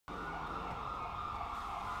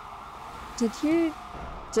Did you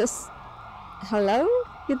just... Hello?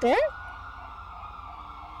 You there?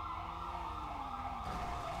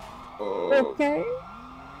 Okay.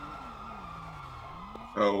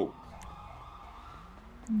 Oh.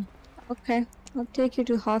 Okay, I'll take you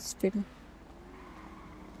to hospital.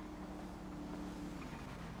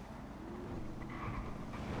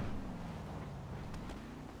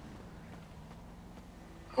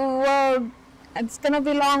 Well, it's gonna be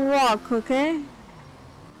a long walk, okay?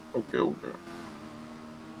 Okay.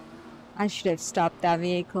 I should have stopped that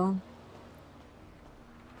vehicle.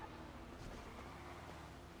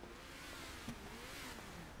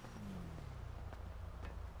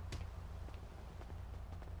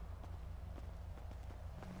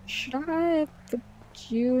 Should I put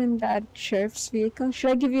you in that sheriff's vehicle?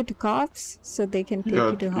 Should I give you to cops so they can take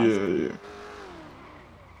you to hospital? Yeah.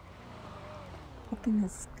 Something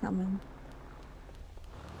is coming.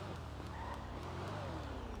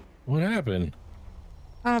 What happened?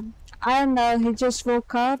 I don't know. He just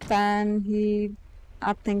woke up and he,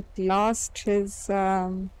 I think, lost his.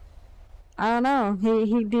 I don't know.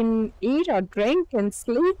 He didn't eat or drink and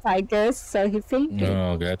sleep, I guess. So he fainted.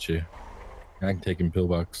 Oh, got you. I can take him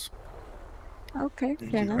pillbox. Okay,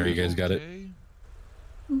 fair enough. Are you guys got it?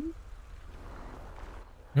 Mm-hmm.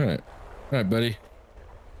 All right, buddy.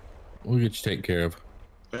 We'll get you taken care of.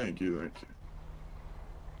 Thank you.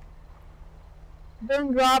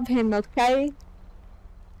 Don't rob him, okay?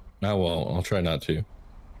 I won't. I'll try not to.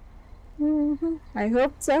 I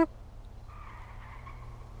hope so.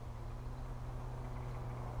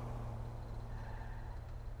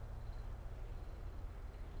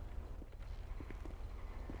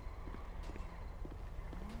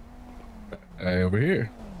 Over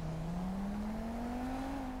here.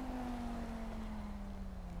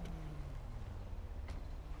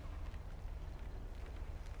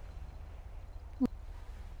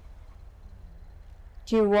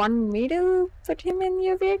 Do you want me to put him in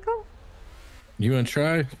your vehicle? You want to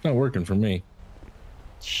try? It's not working for me.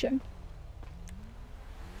 Sure.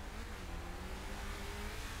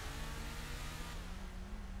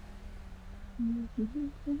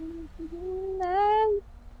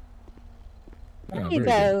 There you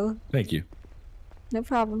go. Thank you. No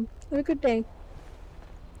problem. Have a good day.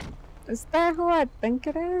 Is that who I think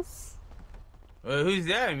it is? Well, who's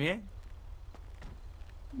that, man?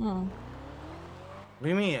 Oh. What do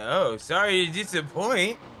you mean? Oh, sorry to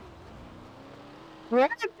disappoint. What?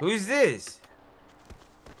 Who's this?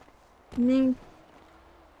 Me,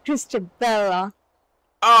 Christabella.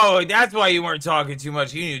 Oh, that's why you weren't talking too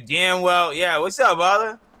much. You knew damn well. Yeah, what's up,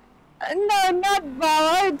 Bala? No, not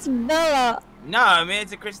Bella. It's Bella. Nah, man,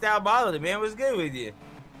 it's a Cristal Bala, man. What's good with you?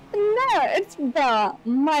 No, it's Bella.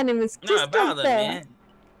 My name is Nah, Christabella. Bala, man.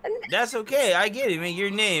 That's okay. I get it, man. Your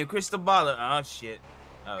name, Crystal Bala. Oh, shit.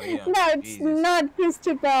 Oh, yeah. No, it's not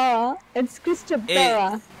Christabella. It's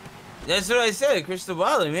Christabella. That's what I said, Crystal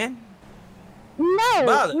Bala, man. No,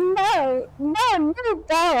 Bala. no,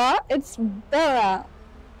 Bella. It's Bella.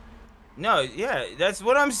 No, yeah, that's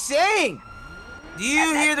what I'm saying. Do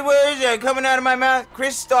you hear the words that are coming out of my mouth?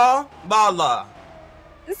 Crystal Bala.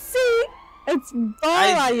 See, it's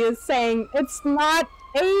Bella you're saying. It's not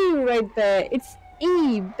A right there. It's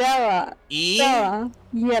E, Bella. E? Bella.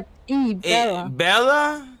 Yep, E, Bella.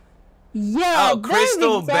 Bella? Yeah, oh,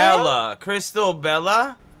 Crystal Bella. Crystal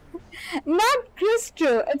Bella? Not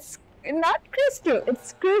Crystal. It's not Crystal.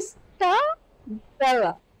 It's Christa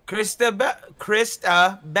Bella.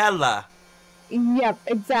 Christa Bella. Yep,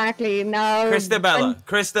 exactly. Now.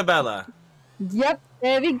 Christabella. Yep,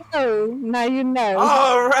 there we go. Now you know.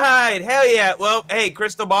 All right, hell yeah. Well, hey,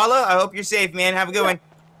 Crystal Bala, I hope you're safe, man. Have a good one.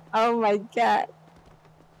 Oh my God.